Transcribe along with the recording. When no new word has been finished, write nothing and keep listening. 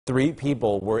3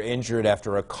 people were injured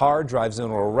after a car drives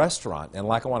into a restaurant in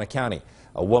Lackawanna County.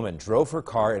 A woman drove her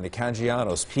car into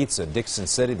Cangiano's Pizza in Dixon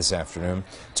City this afternoon.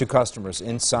 2 customers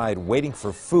inside waiting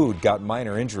for food got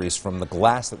minor injuries from the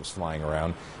glass that was flying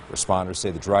around. Responders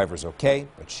say the driver's okay,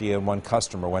 but she and 1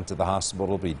 customer went to the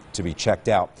hospital to be checked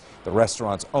out. The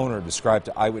restaurant's owner described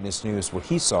to Eyewitness News what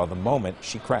he saw the moment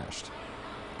she crashed.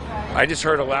 I just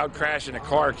heard a loud crash and a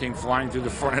car came flying through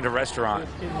the front of the restaurant,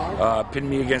 pinned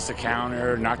me against the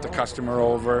counter, knocked the customer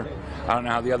over. I don't know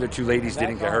how the other 2 ladies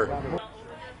didn't get hurt.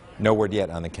 No word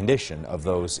yet on the condition of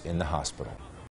those in the hospital.